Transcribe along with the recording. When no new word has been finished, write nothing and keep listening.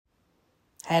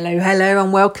Hello,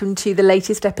 and welcome to the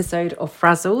latest episode of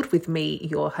Frazzled with me,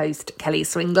 your host, Kelly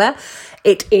Swingler.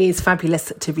 It is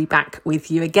fabulous to be back with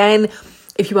you again.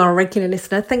 If you are a regular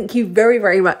listener, thank you very,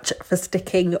 very much for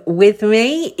sticking with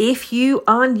me. If you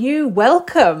are new,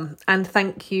 welcome, and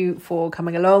thank you for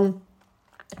coming along.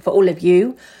 For all of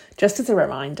you, just as a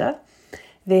reminder,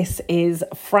 this is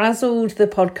Frazzled, the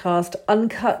podcast,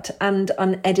 uncut and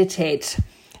unedited.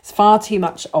 It's far too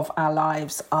much of our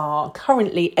lives are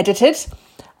currently edited.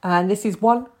 And this is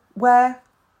one where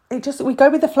we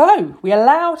go with the flow. We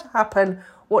allow to happen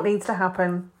what needs to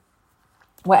happen,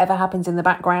 whatever happens in the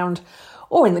background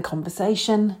or in the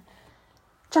conversation,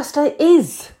 just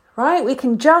is, right? We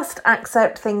can just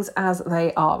accept things as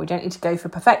they are. We don't need to go for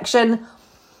perfection.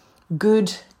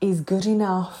 Good is good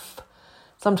enough.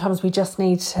 Sometimes we just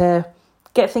need to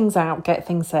get things out, get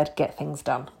things said, get things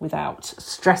done without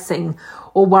stressing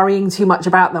or worrying too much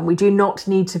about them. We do not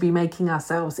need to be making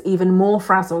ourselves even more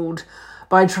frazzled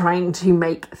by trying to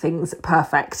make things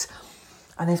perfect.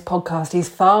 And this podcast is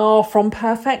far from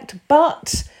perfect,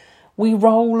 but we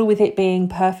roll with it being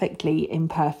perfectly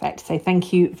imperfect. So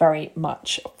thank you very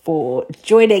much for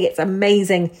joining. It's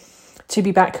amazing to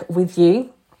be back with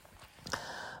you.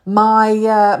 My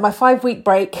 5-week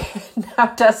break now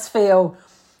does feel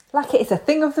like it's a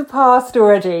thing of the past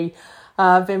already.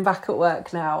 I've been back at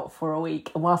work now for a week.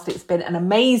 And whilst it's been an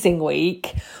amazing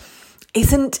week,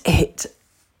 isn't it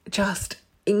just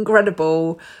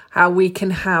incredible how we can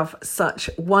have such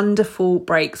wonderful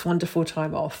breaks, wonderful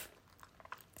time off?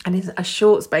 And in a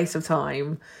short space of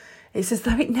time, it's as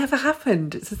though it never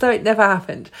happened.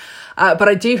 But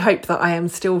I do hope that I am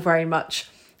still very much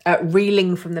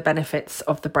reeling from the benefits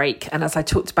of the break. And as I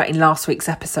talked about in last week's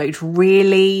episode,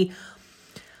 really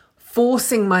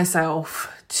forcing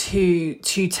myself to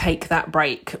take that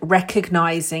break,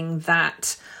 recognizing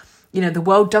that, the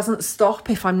world doesn't stop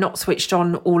if I'm not switched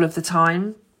on all of the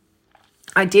time.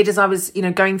 I did as I was,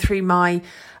 going through my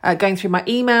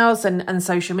emails and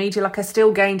social media. Like, I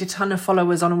still gained a ton of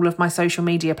followers on all of my social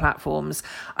media platforms.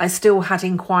 I still had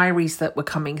inquiries that were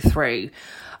coming through.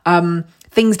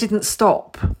 Things didn't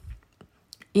stop.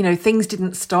 Things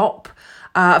didn't stop.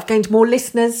 I've gained more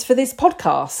listeners for this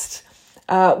podcast.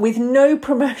 With no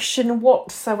promotion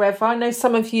whatsoever. I know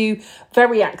some of you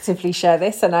very actively share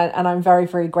this, and I'm very,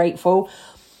 very grateful.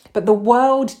 But the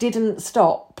world didn't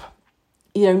stop.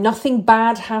 Nothing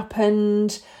bad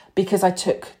happened because I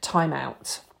took time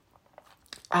out.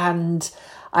 And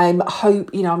I'm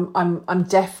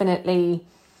definitely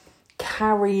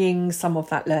carrying some of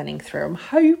that learning through. I'm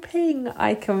hoping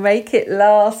I can make it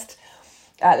last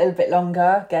a little bit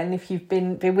longer. Again, if you've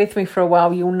been with me for a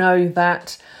while, you'll know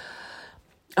that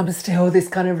I'm still this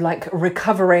kind of like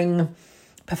recovering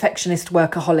perfectionist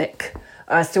workaholic.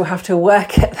 I still have to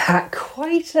work at that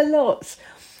quite a lot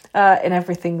in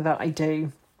everything that I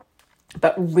do.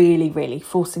 But really, really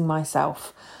forcing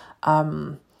myself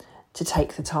to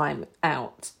take the time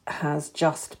out has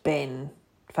just been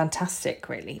fantastic,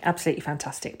 really. Absolutely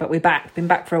fantastic. But we're back. Been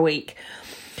back for a week.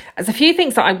 There's a few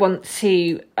things that I want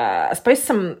to,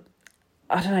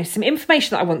 some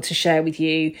information that I want to share with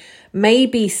you.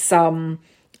 Maybe some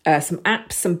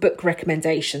apps, some book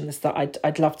recommendations that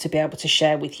I'd love to be able to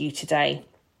share with you today.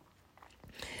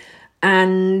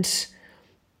 And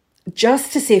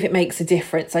just to see if it makes a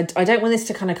difference. I don't want this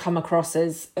to kind of come across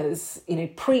as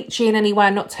preachy in any way.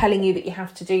 I'm not telling you that you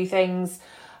have to do things.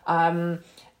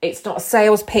 It's not a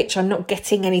sales pitch. I'm not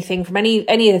getting anything from any of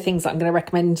the things that I'm going to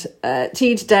recommend to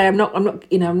you today. I'm not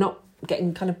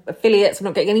getting kind of affiliates. I'm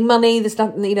not getting any money. There's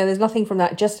nothing from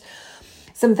that. Just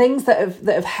some things that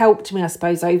have helped me, I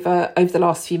suppose, over the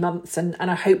last few months, and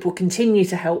I hope will continue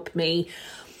to help me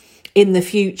in the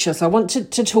future. So I want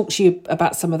to talk to you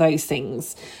about some of those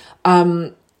things.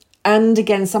 And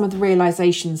again, some of the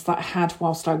realizations that I had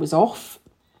whilst I was off.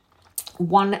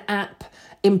 One app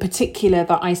in particular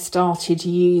that I started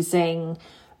using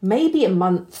maybe a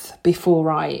month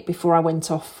before I went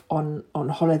off on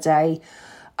holiday.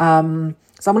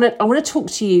 So I want to talk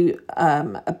to you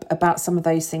about some of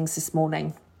those things this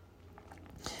morning.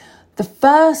 The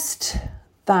first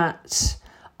that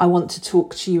I want to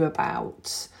talk to you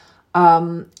about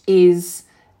is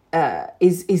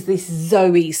this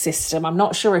Zoe system. I'm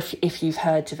not sure if you've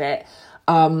heard of it.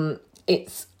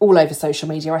 It's all over social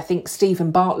media. I think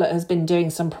Stephen Bartlett has been doing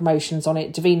some promotions on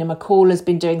it. Davina McCall has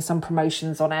been doing some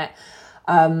promotions on it.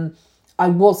 I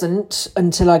wasn't,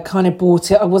 until I kind of bought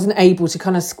it, I wasn't able to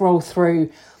kind of scroll through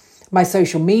my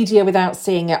social media without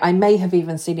seeing it. I may have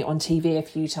even seen it on TV a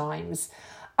few times.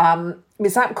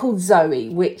 It's an app called Zoe,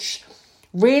 which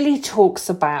really talks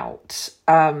about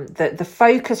the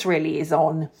focus really is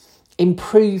on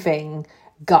improving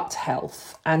gut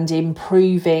health and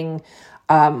improving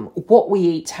what we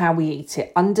eat, how we eat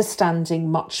it, understanding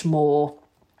much more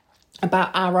about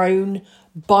our own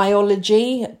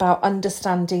biology, about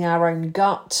understanding our own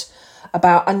gut,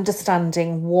 about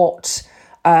understanding what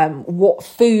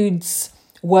foods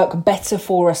work better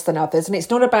for us than others. And it's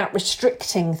not about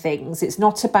restricting things. It's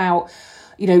not about,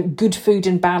 good food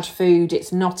and bad food.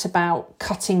 It's not about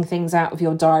cutting things out of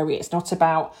your diary. It's not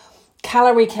about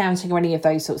calorie counting or any of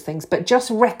those sorts of things, but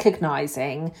just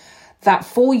recognizing that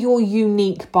for your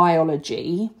unique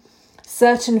biology,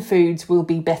 certain foods will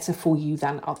be better for you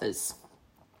than others.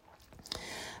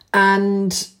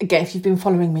 And again, if you've been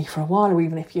following me for a while, or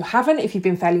even if you haven't, if you've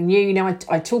been fairly new,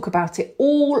 I talk about it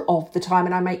all of the time,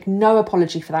 and I make no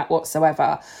apology for that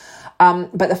whatsoever.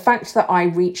 But the fact that I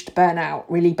reached burnout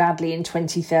really badly in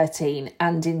 2013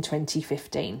 and in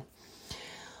 2015.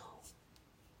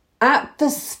 At the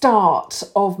start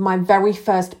of my very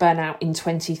first burnout in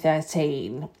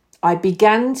 2013, I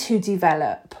began to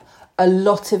develop a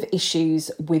lot of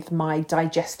issues with my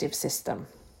digestive system.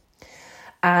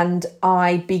 And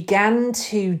I began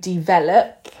to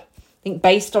develop, I think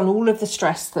based on all of the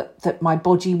stress that my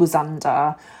body was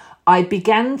under, I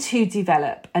began to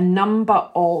develop a number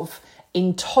of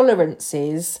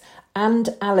intolerances and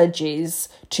allergies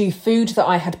to food that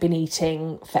I had been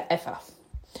eating forever.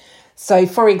 So,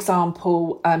 for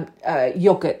example,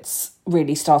 yogurts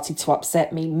really started to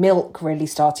upset me. Milk really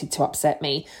started to upset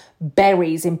me.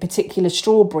 Berries, in particular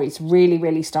strawberries, really,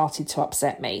 really started to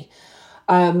upset me.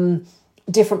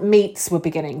 Different meats were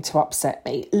beginning to upset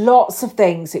me. Lots of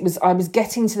things. I was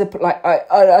getting to the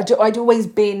I'd always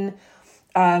been.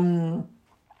 I've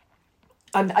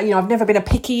never been a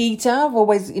picky eater. I've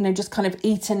always, just kind of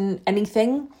eaten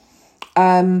anything.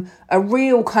 A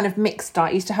real kind of mixed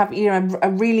diet. I used to have, a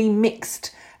really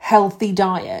mixed, healthy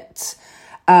diet.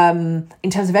 In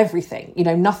terms of everything,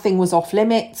 nothing was off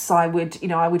limits. I would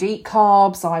eat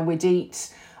carbs. I would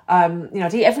eat,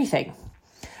 I'd eat everything.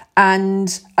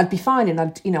 And I'd be fine. And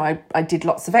I did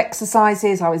lots of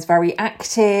exercises. I was very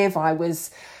active. I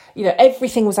was,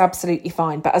 everything was absolutely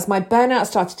fine. But as my burnout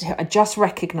started to hit, I just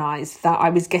recognised that I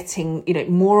was getting,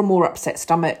 more and more upset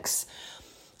stomachs.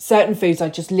 Certain foods I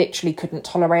just literally couldn't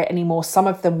tolerate anymore. Some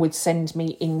of them would send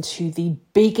me into the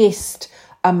biggest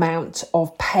amount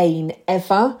of pain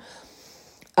ever.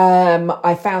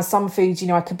 I found some foods,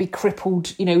 I could be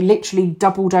crippled, literally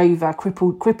doubled over,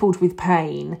 crippled with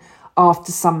pain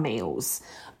after some meals.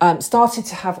 Started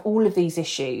to have all of these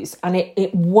issues, and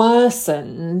it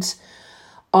worsened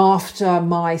after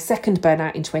my second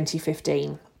burnout in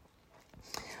 2015.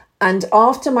 And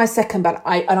after my second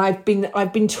burnout,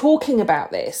 I've been talking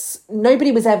about this.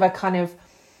 Nobody was ever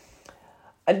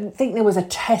I didn't think there was a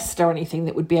test or anything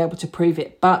that would be able to prove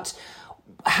it, but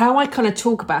how I kind of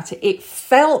talk about it, it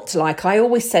felt like, I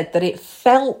always said that it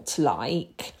felt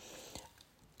like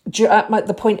at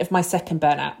the point of my second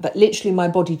burnout, that literally my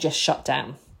body just shut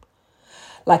down.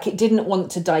 Like it didn't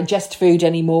want to digest food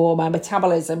anymore. My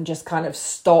metabolism just kind of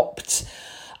stopped.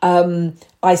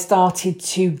 I started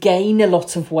to gain a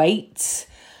lot of weight.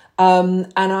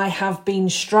 And I have been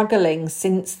struggling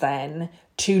since then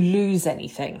to lose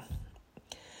anything.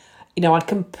 I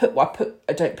don't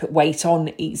put weight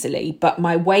on easily, but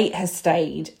my weight has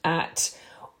stayed at,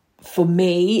 for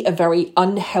me, a very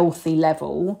unhealthy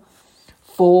level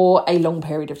for a long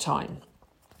period of time.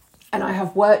 And I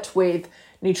have worked with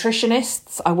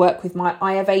nutritionists. I work with my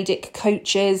Ayurvedic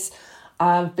coaches.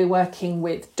 I've been working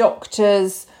with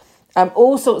doctors,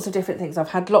 all sorts of different things. I've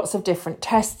had lots of different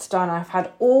tests done. I've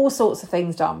had all sorts of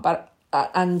things done,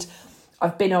 and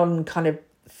I've been on kind of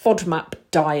FODMAP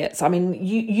diets. I mean,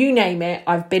 you name it.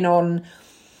 I've been on,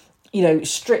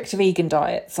 strict vegan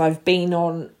diets. I've been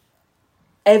on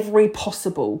every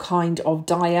possible kind of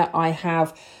diet. I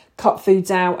have cut foods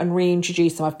out and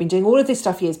reintroduced them. I've been doing all of this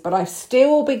stuff years, but I've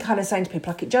still been kind of saying to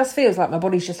people, it just feels like my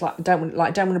body's just don't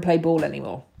want to play ball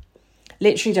anymore.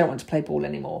 Literally don't want to play ball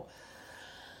anymore.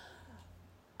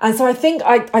 And so I think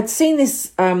I'd seen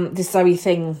this Zoe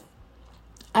thing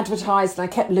advertised, and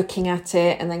I kept looking at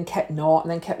it and then kept not,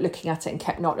 and then kept looking at it and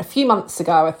kept not. A few months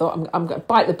ago, I thought I'm going to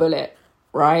bite the bullet,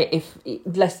 right?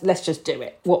 Let's just do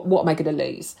it. What am I going to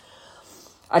lose?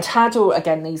 I'd had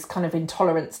these kind of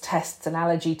intolerance tests and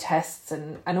allergy tests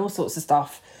and all sorts of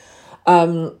stuff.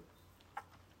 And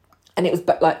it was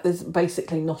there's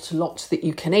basically not a lot that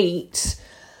you can eat.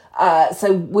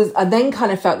 I then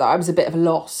kind of felt that I was a bit of a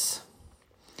loss.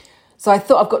 So I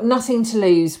thought, I've got nothing to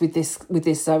lose with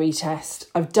this Zoe test.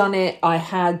 I've done it. I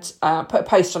had put a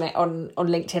post on it on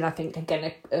LinkedIn, I think,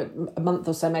 again, a month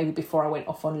or so maybe before I went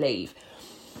off on leave.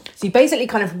 So you basically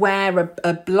kind of wear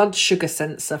a blood sugar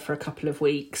sensor for a couple of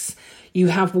weeks. You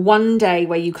have one day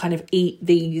where you kind of eat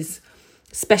these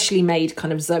specially made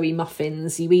kind of Zoe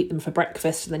muffins. You eat them for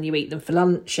breakfast and then you eat them for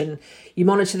lunch, and you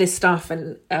monitor this stuff,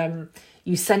 and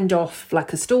you send off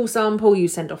like a stool sample, you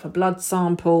send off a blood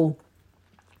sample.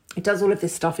 It does all of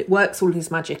this stuff. It works all of this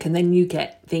magic, and then you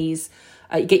get these,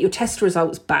 you get your test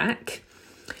results back,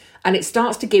 and it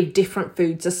starts to give different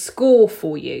foods a score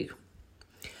for you.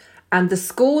 And the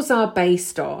scores are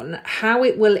based on how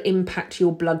it will impact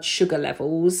your blood sugar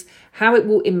levels,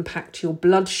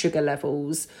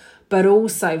 but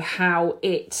also how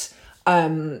it,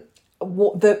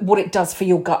 what it does for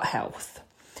your gut health.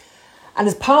 And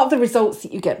as part of the results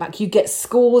that you get back, you get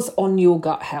scores on your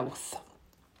gut health.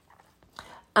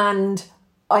 And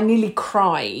I nearly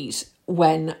cried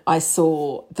when I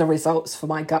saw the results for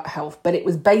my gut health, but it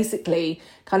was basically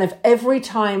kind of every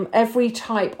type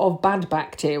of bad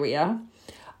bacteria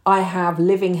I have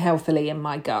living healthily in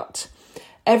my gut.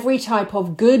 Every type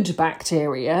of good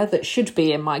bacteria that should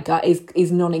be in my gut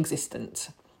is non-existent.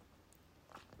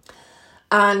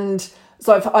 And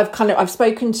so I've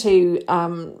spoken to,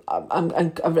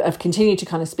 I've continued to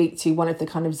kind of speak to one of the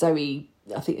kind of Zoe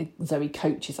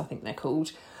coaches, I think they're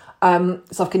called. So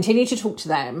I've continued to talk to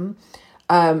them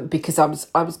because I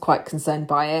was quite concerned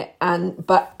by it.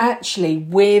 But actually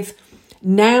with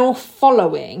now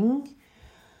following,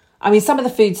 I mean, some of the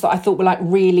foods that I thought were like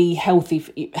really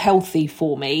healthy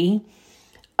for me,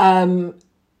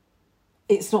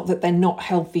 it's not that they're not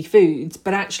healthy foods,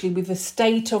 but actually with the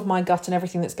state of my gut and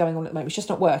everything that's going on at the moment, it's just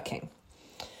not working.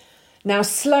 Now,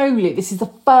 slowly, this is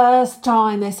the first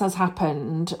time this has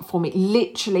happened for me,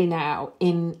 literally now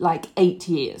in like 8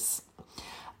 years.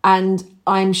 And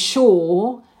I'm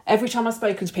sure every time I've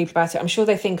spoken to people about it, I'm sure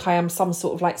they think I am some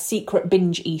sort of like secret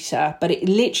binge eater. But it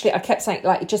literally, I kept saying,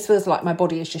 like, it just feels like my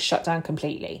body is just shut down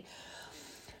completely.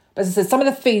 But as I said, some of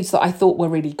the foods that I thought were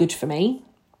really good for me,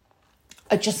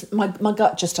 I just, my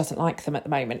gut just doesn't like them at the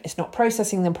moment. It's not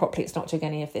processing them properly. It's not doing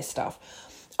any of this stuff.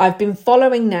 I've been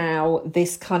following now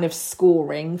this kind of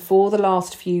scoring for the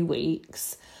last few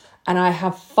weeks, and I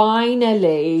have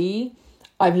finally,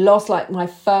 I've lost like my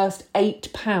first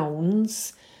 8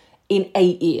 pounds in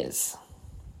 8 years.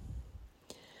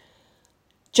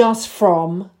 Just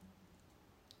from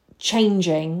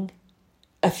changing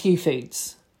a few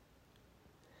foods.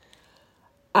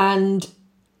 And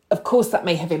of course, that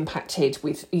may have impacted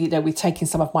with taking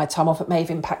some of my time off. It may have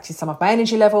impacted some of my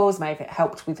energy levels, may have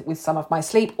helped with some of my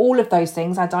sleep, all of those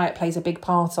things. Our diet plays a big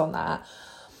part on that.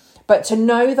 But to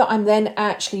know that I'm then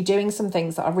actually doing some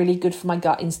things that are really good for my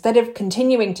gut, instead of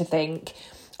continuing to think,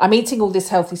 I'm eating all this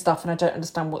healthy stuff and I don't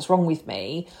understand what's wrong with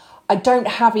me. I don't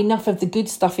have enough of the good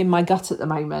stuff in my gut at the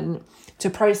moment to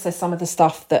process some of the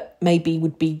stuff that maybe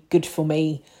would be good for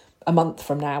me a month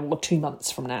from now or 2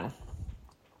 months from now.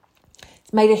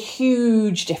 Made a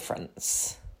huge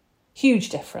difference.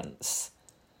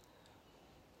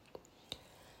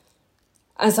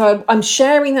 And so I'm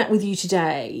sharing that with you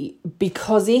today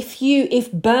because if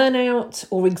burnout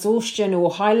or exhaustion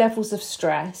or high levels of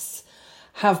stress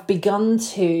have begun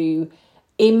to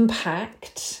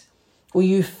impact, or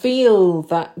you feel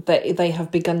that they have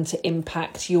begun to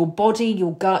impact your body,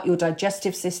 your gut, your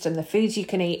digestive system, the foods you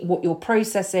can eat, what you're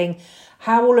processing,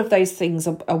 how all of those things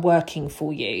are working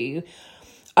for you,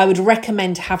 I would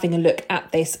recommend having a look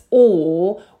at this,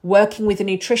 or working with a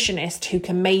nutritionist who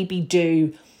can maybe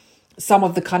do some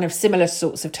of the kind of similar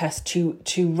sorts of tests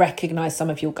to recognise some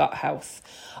of your gut health.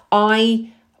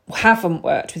 I haven't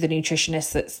worked with a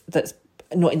nutritionist that's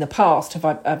not in the past have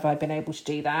I been able to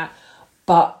do that,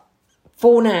 but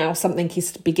for now something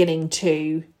is beginning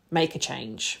to make a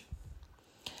change.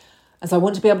 And so I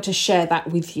want to be able to share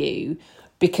that with you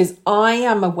because I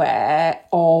am aware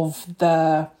of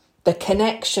the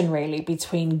connection really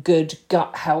between good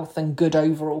gut health and good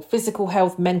overall physical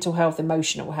health, mental health,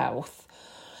 emotional health.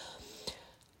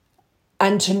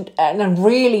 And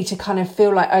really to kind of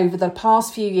feel like over the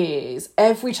past few years,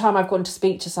 every time I've gone to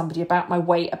speak to somebody about my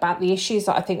weight, about the issues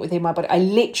that I think within my body, I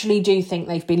literally do think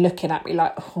they've been looking at me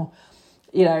like, oh,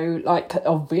 you know, like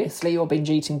obviously you're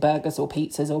binge eating burgers or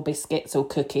pizzas or biscuits or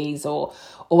cookies or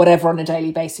whatever on a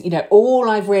daily basis. You know, all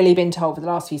I've really been told for the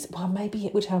last few years, well, maybe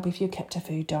it would help if you kept a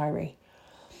food diary.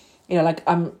 You know,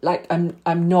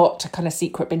 I'm not a kind of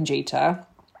secret binge eater.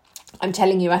 I'm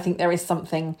telling you, I think there is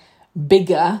something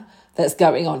bigger that's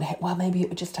going on here. Well, maybe it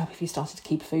would just help if you started to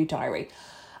keep a food diary.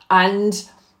 And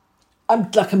I'm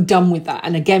done with that.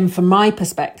 And again, from my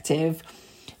perspective,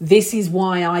 this is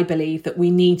why I believe that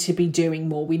we need to be doing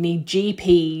more. We need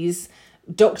GPs,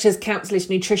 doctors, counsellors,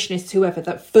 nutritionists, whoever,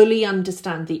 that fully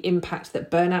understand the impact that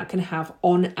burnout can have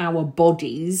on our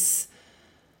bodies,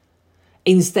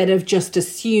 instead of just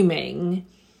assuming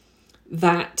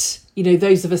that, you know,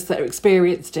 those of us that have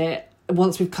experienced it,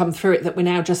 once we've come through it, that we're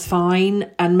now just fine,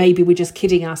 and maybe we're just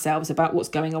kidding ourselves about what's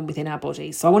going on within our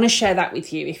bodies. So I want to share that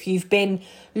with you. If you've been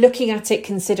looking at it,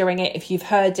 considering it, if you've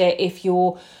heard it, if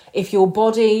your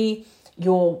body,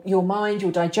 your mind,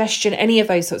 your digestion, any of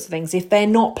those sorts of things, if they're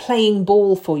not playing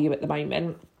ball for you at the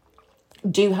moment,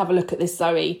 do have a look at this,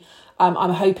 Zoe. I'm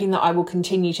hoping that I will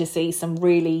continue to see some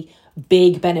really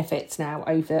big benefits now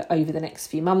over the next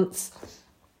few months.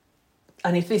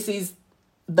 And if this is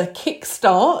the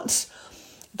kickstart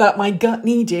that my gut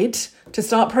needed to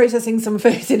start processing some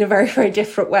foods in a very, very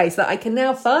different way, so that I can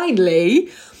now finally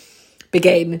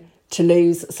begin to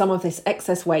lose some of this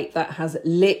excess weight that has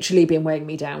literally been weighing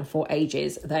me down for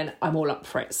ages, then I'm all up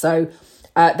for it. So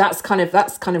that's kind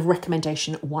of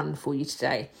recommendation 1 for you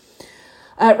today.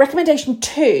 Recommendation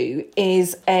 2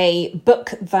 is a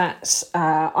book that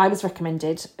I was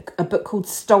recommended, a book called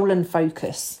Stolen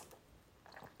Focus.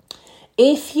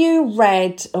 If you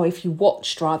read, or if you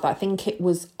watched rather, I think it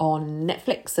was on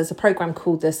Netflix, there's a program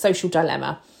called The Social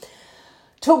Dilemma.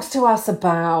 Talks to us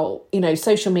about, you know,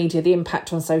 social media, the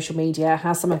impact on social media,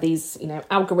 how some of these, you know,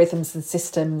 algorithms and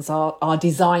systems are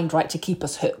designed, right, to keep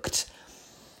us hooked,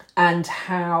 and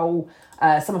how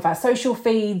some of our social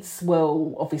feeds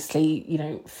will obviously, you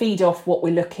know, feed off what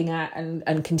we're looking at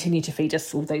and continue to feed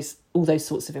us all those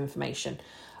sorts of information,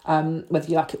 whether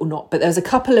you like it or not. But there's a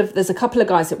couple of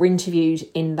guys that were interviewed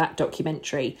in that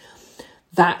documentary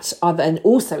that are then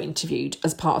also interviewed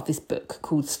as part of this book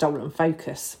called Stolen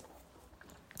Focus.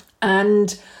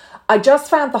 And I just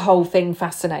found the whole thing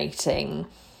fascinating.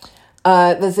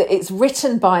 It's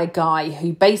written by a guy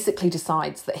who basically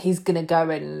decides that he's going to go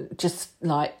and just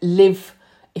like live,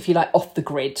 if you like, off the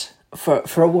grid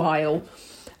for a while.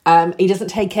 He doesn't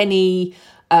take any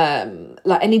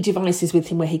devices with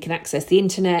him where he can access the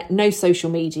internet, no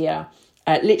social media,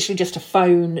 literally just a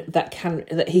phone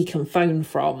that he can phone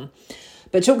from.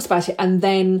 But talks about it and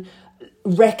then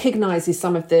recognises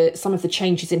some of the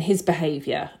changes in his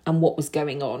behaviour and what was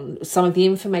going on, some of the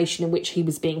information in which he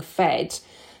was being fed,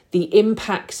 the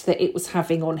impact that it was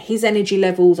having on his energy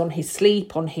levels, on his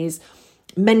sleep, on his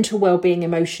mental well-being,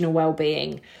 emotional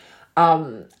well-being,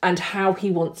 and how he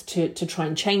wants to try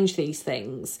and change these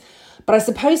things. But I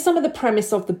suppose some of the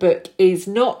premise of the book is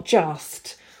not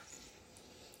just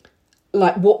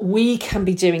like what we can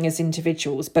be doing as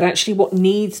individuals, but actually what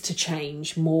needs to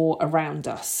change more around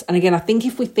us. And again, I think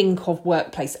if we think of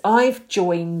workplace, I've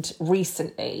joined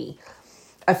recently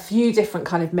a few different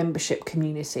kind of membership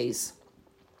communities.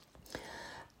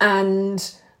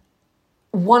 And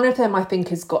one of them, I think,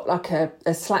 has got like a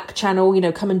Slack channel, you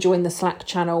know, come and join the Slack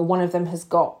channel. One of them has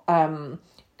got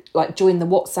join the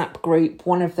WhatsApp group.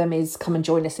 One of them is come and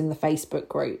join us in the Facebook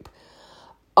group.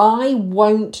 I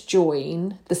won't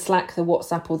join the Slack, the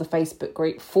WhatsApp or the Facebook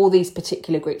group for these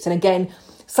particular groups. And again,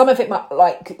 some of it might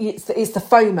it's the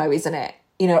FOMO, isn't it?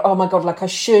 You know, oh my God, I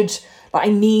should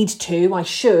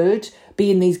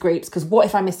be in these groups, because what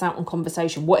if I miss out on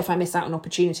conversation? What if I miss out on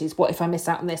opportunities? What if I miss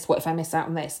out on this? What if I miss out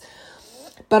on this?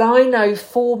 But I know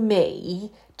for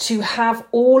me to have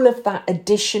all of that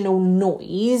additional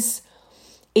noise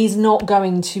is not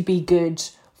going to be good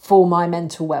for my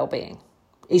mental well-being.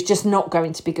 It's just not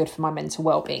going to be good for my mental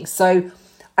well-being. So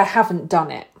I haven't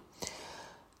done it.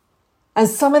 And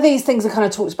some of these things are kind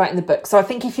of talked about in the book. So I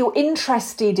think if you're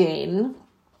interested in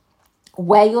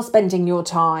where you're spending your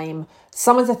time,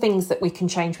 some of the things that we can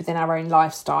change within our own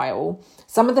lifestyle,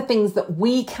 some of the things that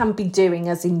we can be doing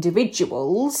as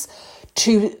individuals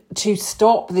to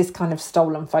stop this kind of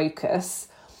stolen focus,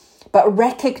 but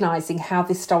recognising how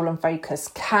this stolen focus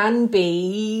can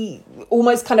be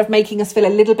almost kind of making us feel a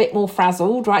little bit more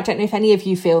frazzled, right? I don't know if any of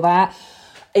you feel that.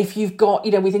 If you've got,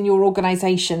 you know, within your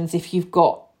organisations, if you've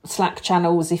got Slack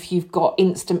channels, if you've got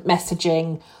instant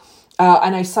messaging.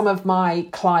 I know some of my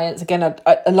clients, again,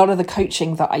 a lot of the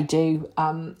coaching that I do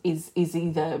is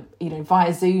either, you know,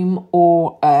 via Zoom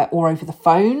or over the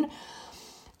phone.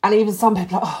 And even some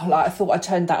people are I thought I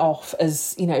turned that off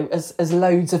as, you know, as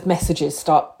loads of messages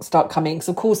start coming.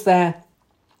 So of course their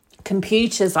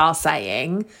computers are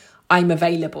saying I'm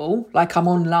available, like I'm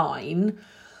online.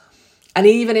 And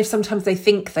even if sometimes they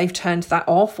think they've turned that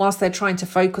off, whilst they're trying to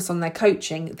focus on their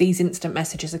coaching, these instant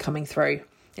messages are coming through.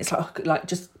 It's like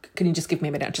just, can you just give me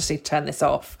a minute? I just need to turn this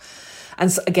off. And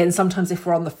so, again, sometimes if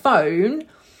we're on the phone,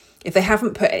 if they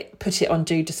haven't put it on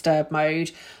do disturb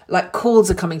mode, like calls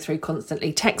are coming through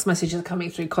constantly, text messages are coming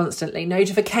through constantly,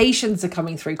 notifications are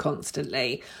coming through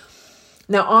constantly.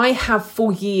 Now, I have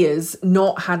for years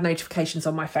not had notifications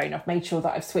on my phone. I've made sure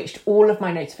that I've switched all of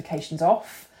my notifications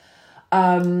off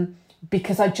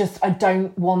because I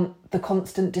don't want the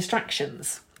constant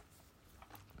distractions.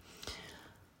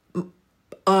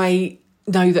 I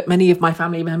know that many of my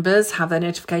family members have their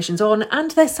notifications on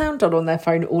and their sound on their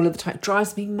phone all of the time. It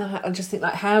drives me mad. I just think,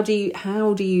 like, how do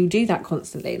you do that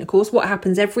constantly? And of course, what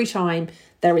happens every time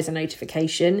there is a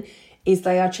notification is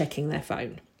they are checking their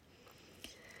phone.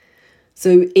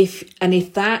 So if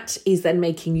that is then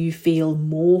making you feel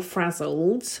more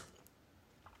frazzled,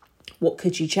 what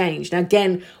could you change? Now,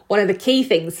 again, one of the key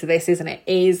things to this, isn't it,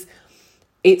 is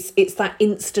it's that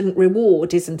instant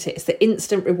reward, isn't it? It's the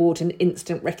instant reward and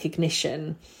instant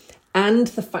recognition, and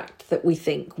the fact that we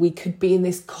think we could be in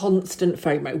this constant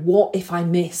FOMO. What if I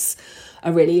miss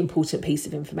a really important piece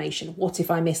of information? What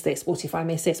if I miss this? What if I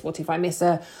miss this? What if I miss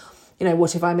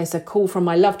what if I miss a call from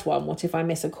my loved one? What if I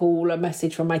miss a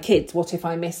message from my kids? What if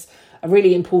I miss a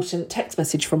really important text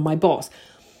message from my boss?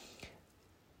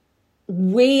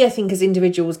 We, I think, as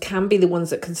individuals can be the ones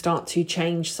that can start to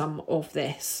change some of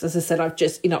this. As I said, I've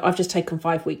just taken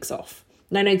 5 weeks off.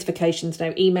 No notifications,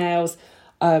 no emails,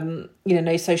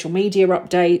 no social media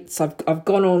updates. I've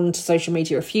gone on to social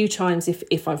media a few times.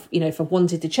 If I've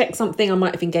wanted to check something, I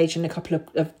might have engaged in a couple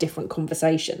of different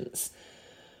conversations.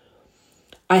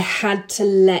 I had to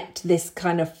let this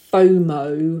kind of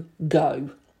FOMO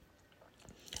go.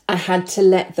 I had to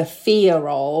let the fear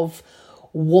of,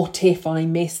 what if I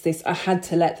miss this? I had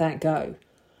to let that go.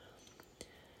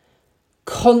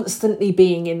 Constantly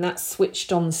being in that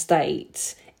switched on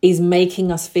state is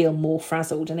making us feel more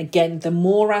frazzled. And again, the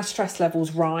more our stress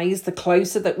levels rise, the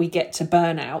closer that we get to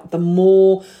burnout, the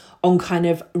more on kind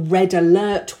of red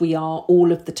alert we are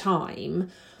all of the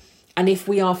time. And if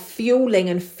we are fueling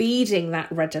and feeding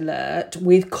that red alert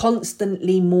with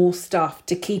constantly more stuff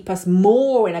to keep us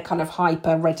more in a kind of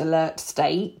hyper red alert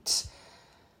state,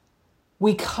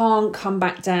 we can't come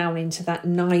back down into that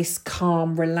nice,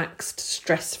 calm, relaxed,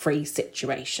 stress-free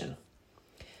situation.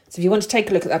 So if you want to take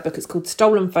a look at that book, it's called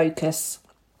Stolen Focus,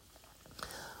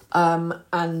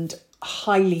 and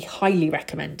highly, highly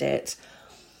recommend it.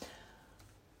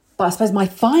 But I suppose my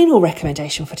final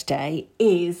recommendation for today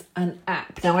is an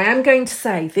app. Now, I am going to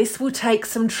say this will take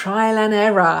some trial and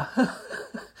error.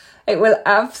 It will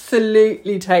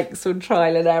absolutely take some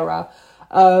trial and error.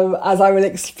 As I will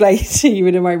explain to you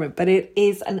in a moment. But it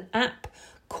is an app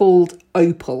called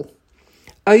Opal.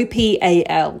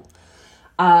 OPAL.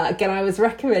 Again, I was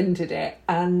recommended it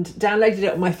and downloaded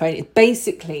it on my phone. It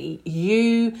basically,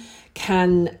 you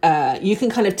can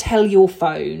kind of tell your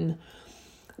phone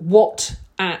what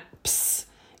apps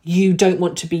you don't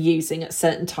want to be using at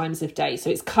certain times of day.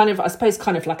 So it's kind of, I suppose,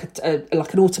 kind of like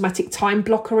like an automatic time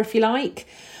blocker, if you like.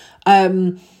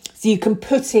 So you can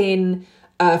put in,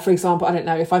 for example, I don't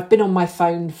know, if I've been on my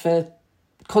phone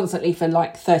constantly for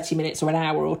like 30 minutes or an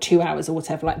hour or 2 hours or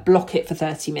whatever, like block it for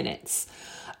 30 minutes.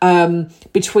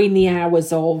 Between the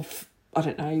hours of, I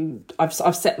don't know,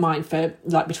 I've set mine for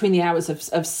like between the hours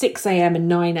of 6 a.m. and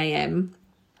 9 a.m.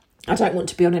 I don't want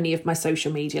to be on any of my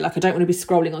social media. Like, I don't want to be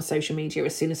scrolling on social media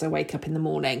as soon as I wake up in the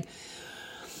morning.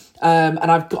 And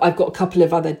I've got a couple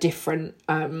of other different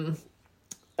kind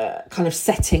of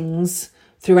settings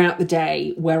throughout the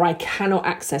day where I cannot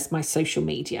access my social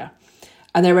media.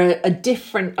 And there are a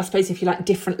different, I suppose, if you like,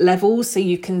 different levels. So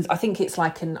you can, I think it's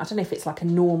like I don't know if it's like a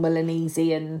normal and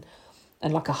easy and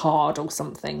like a hard or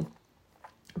something.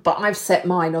 But I've set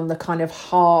mine on the kind of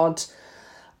hard,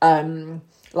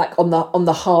 like on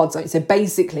the hard zone. So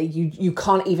basically you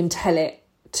can't even tell it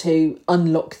to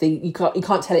unlock you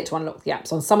can't tell it to unlock the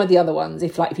apps. On some of the other ones,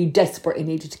 if you desperately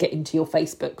needed to get into your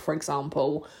Facebook, for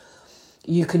example,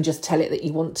 you can just tell it that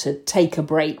you want to take a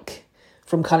break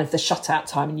from kind of the shutout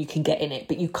time and you can get in it.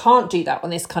 But you can't do that on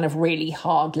this kind of really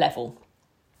hard level.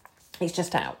 It's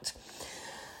just out.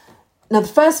 Now, the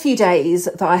first few days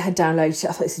that I had downloaded it,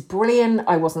 I thought, this is brilliant.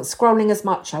 I wasn't scrolling as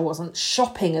much. I wasn't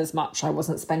shopping as much. I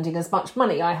wasn't spending as much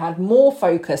money. I had more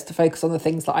focus to focus on the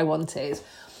things that I wanted.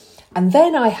 And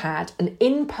then I had an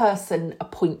in-person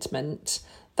appointment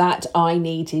that I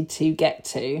needed to get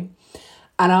to.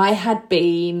 And I had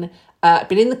been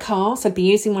in the car, so I'd been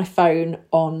using my phone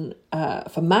on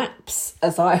for maps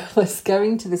as I was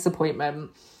going to this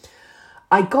appointment.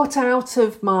 I got out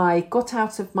of my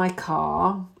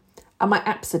car and my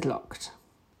apps had locked.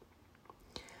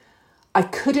 I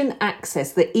couldn't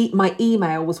access my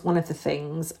email was one of the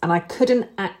things, and I couldn't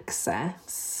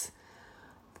access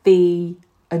the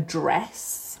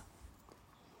address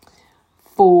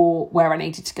for where I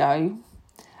needed to go.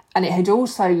 And it had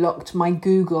also locked my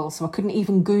Google, so I couldn't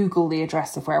even Google the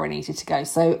address of where I needed to go.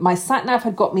 So my sat-nav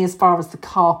had got me as far as the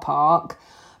car park,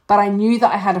 but I knew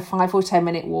that I had a 5 or 10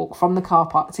 minute walk from the car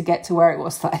park to get to where it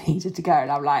was that I needed to go. And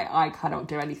I'm like, I cannot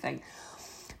do anything.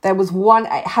 There was one,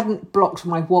 it hadn't blocked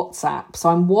my WhatsApp. So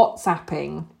I'm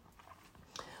WhatsApping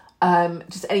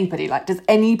just anybody, like, does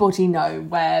anybody know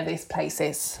where this place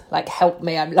is? Like, help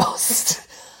me, I'm lost.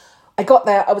 I got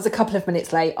there, I was a couple of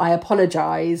minutes late. I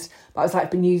apologised, but I was like,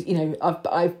 I've been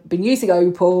using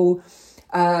Opal.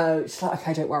 She's like,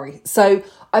 okay, don't worry. So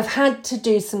I've had to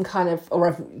do some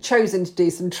I've chosen to do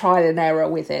some trial and error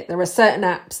with it. There are certain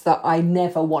apps that I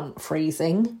never want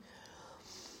freezing,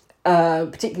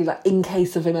 particularly like in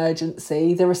case of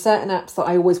emergency. There are certain apps that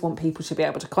I always want people to be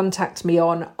able to contact me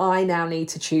on. I now need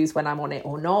to choose when I'm on it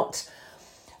or not.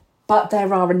 But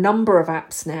there are a number of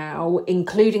apps now,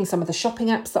 including some of the shopping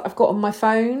apps that I've got on my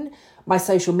phone, my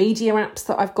social media apps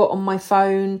that I've got on my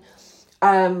phone,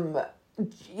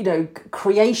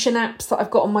 creation apps that I've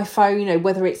got on my phone,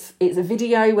 whether it's a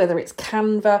video, whether it's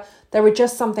Canva. There are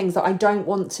just some things that I don't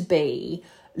want to be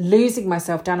losing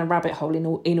myself down a rabbit hole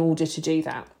in order to do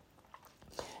that.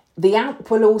 The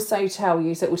app will also tell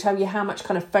you, so it will tell you how much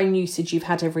kind of phone usage you've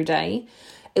had every day.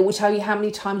 It will tell you how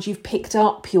many times you've picked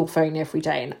up your phone every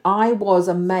day. And I was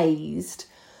amazed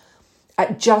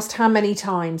at just how many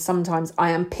times sometimes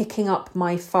I am picking up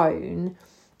my phone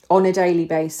on a daily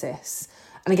basis.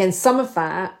 And again, some of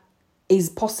that is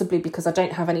possibly because I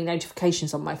don't have any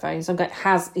notifications on my phone. So I'm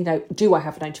going, do I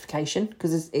have a notification?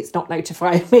 Because it's not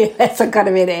notifying me unless I'm kind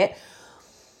of in it.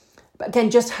 But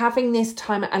again, just having this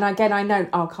time, and again, I know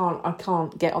I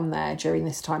can't get on there during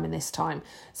this time and this time.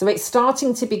 So it's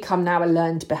starting to become now a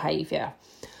learned behaviour.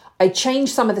 I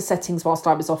changed some of the settings whilst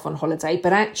I was off on holiday,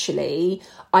 but actually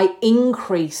I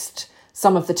increased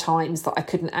some of the times that I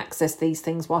couldn't access these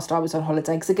things whilst I was on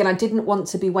holiday. Because again, I didn't want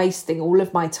to be wasting all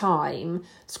of my time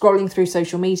scrolling through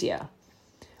social media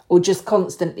or just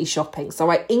constantly shopping.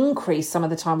 So I increased some of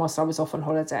the time whilst I was off on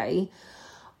holiday.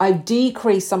 I've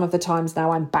decreased some of the times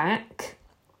now I'm back,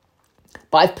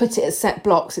 but I've put it as set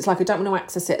blocks. It's like I don't want to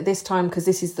access it at this time because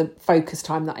this is the focus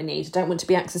time that I need. I don't want to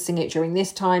be accessing it during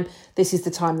this time. This is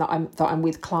the time that I'm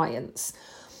with clients.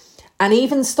 And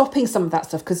even stopping some of that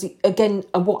stuff, because again,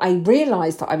 what I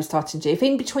realised that I was starting to do, if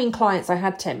in between clients I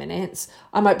had 10 minutes,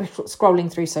 I might be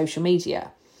scrolling through social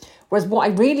media. Whereas what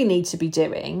I really need to be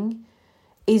doing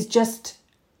is just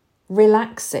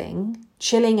relaxing,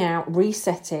 chilling out,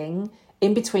 resetting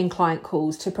in between client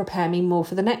calls to prepare me more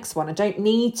for the next one. I don't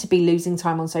need to be losing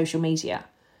time on social media.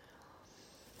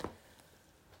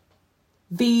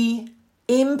 The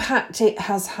impact it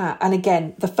has had, and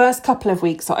again, the first couple of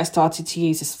weeks that I started to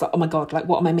use this, oh my God, like,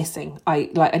 what am I missing?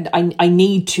 I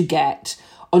need to get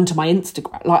onto my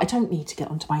Instagram. Like, I don't need to get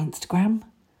onto my Instagram.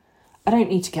 I don't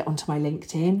need to get onto my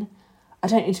LinkedIn. I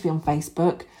don't need to be on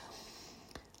Facebook.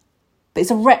 But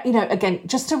it's again,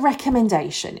 just a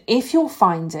recommendation. If you're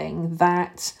finding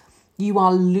that you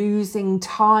are losing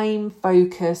time,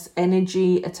 focus,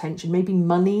 energy, attention, maybe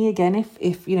money, again, if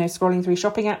scrolling through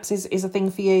shopping apps is a thing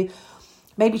for you,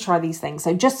 maybe try these things.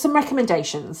 So just some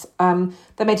recommendations.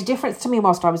 They made a difference to me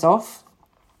whilst I was off.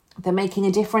 They're making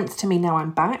a difference to me now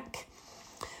I'm back.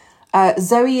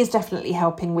 Zoe is definitely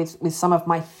helping with some of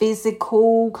my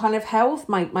physical kind of health,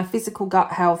 my physical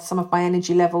gut health, some of my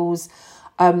energy levels.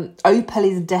 Opal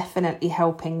is definitely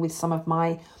helping with some of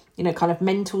my, kind of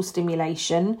mental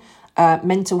stimulation,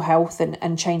 mental health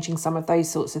and changing some of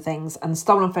those sorts of things. And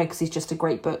Stolen Focus is just a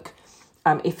great book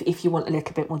if you want a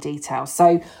little bit more detail.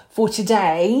 So for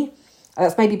today,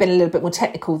 that's maybe been a little bit more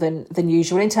technical than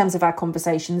usual in terms of our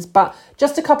conversations, but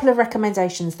just a couple of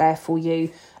recommendations there for you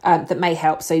that may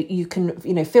help. So you can,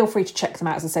 feel free to check them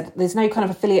out. As I said, there's no kind of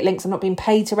affiliate links. I'm not being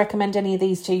paid to recommend any of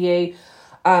these to you.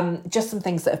 Just some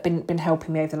things that have been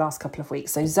helping me over the last couple of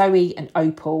weeks. So Zoe and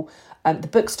Opal, the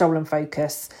book Stolen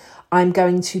Focus. I'm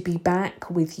going to be back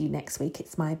with you next week.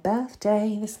 It's my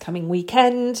birthday this coming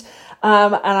weekend.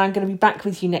 And I'm going to be back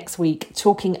with you next week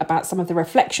talking about some of the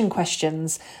reflection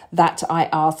questions that I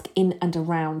ask in and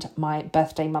around my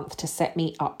birthday month to set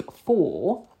me up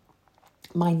for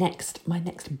my next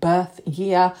birth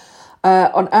year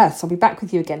on Earth. So I'll be back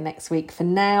with you again next week. For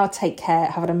now, take care.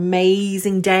 Have an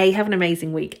amazing day. Have an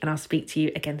amazing week. And I'll speak to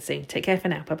you again soon. Take care for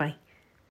now. Bye-bye.